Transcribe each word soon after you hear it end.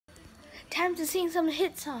Time to sing some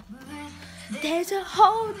hit song. There's a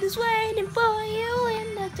hole that's waiting for you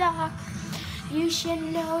in the dark. You should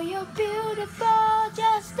know you're beautiful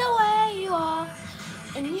just the way you are.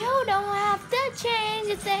 And you don't have to change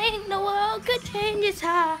a thing, the world could change its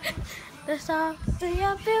heart. The song says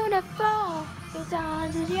you're beautiful, the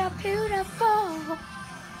song says you're beautiful.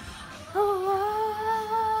 Oh, oh,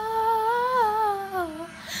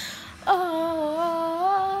 oh, oh.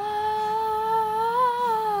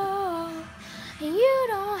 You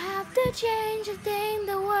don't have to change a thing,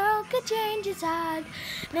 the world could change its heart.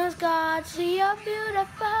 There's God, see you're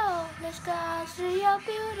beautiful. There's God, see you're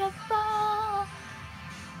beautiful.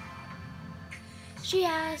 She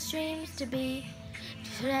has dreams to be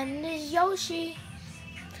just as Yoshi.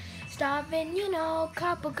 Starving,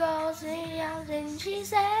 couple girls and she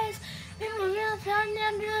says, people real fun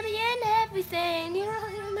and beauty and everything. You know, a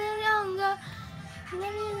little younger, a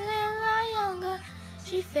little younger.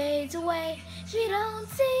 She fades away. She don't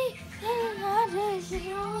see. She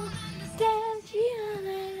don't stand. She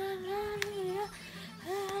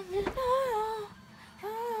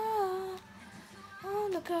all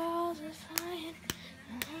the girls are flying.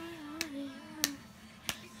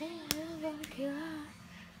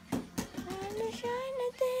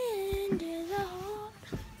 Shine thin to the heart,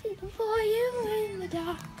 for you in the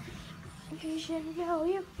dark. You should know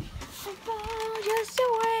you fall just the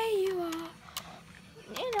way you are.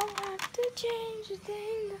 You don't have to change a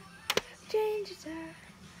thing, change it her.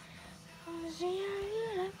 Oh, see you're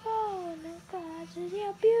beautiful, no God says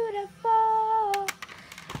you're beautiful.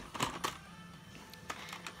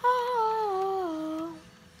 Oh,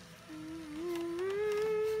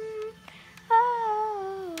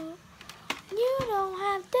 oh, you don't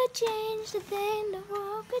have to change the thing, the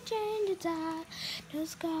world could change its heart. Those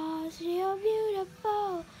scars, you're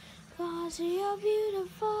beautiful, scars, you're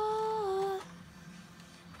beautiful.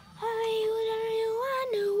 Are you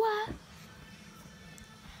wonder what?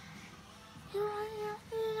 You want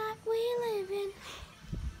the life we live in.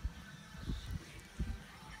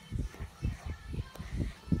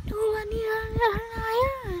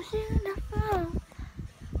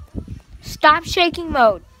 Stop shaking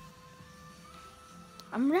mode.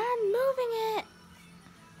 I'm not moving it.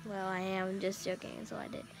 Well, I am just joking, so I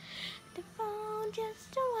did. The phone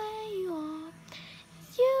just the way you are.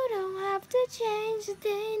 You don't have to change the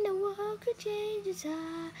thing, the world could change its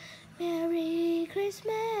heart. Merry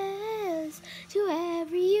Christmas to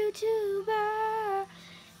every YouTuber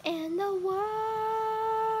in the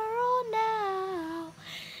world now.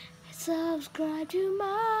 Subscribe to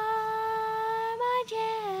my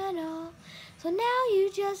channel. So now you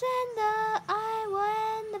just end I will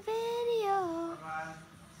end the video.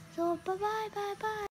 So bye bye bye bye.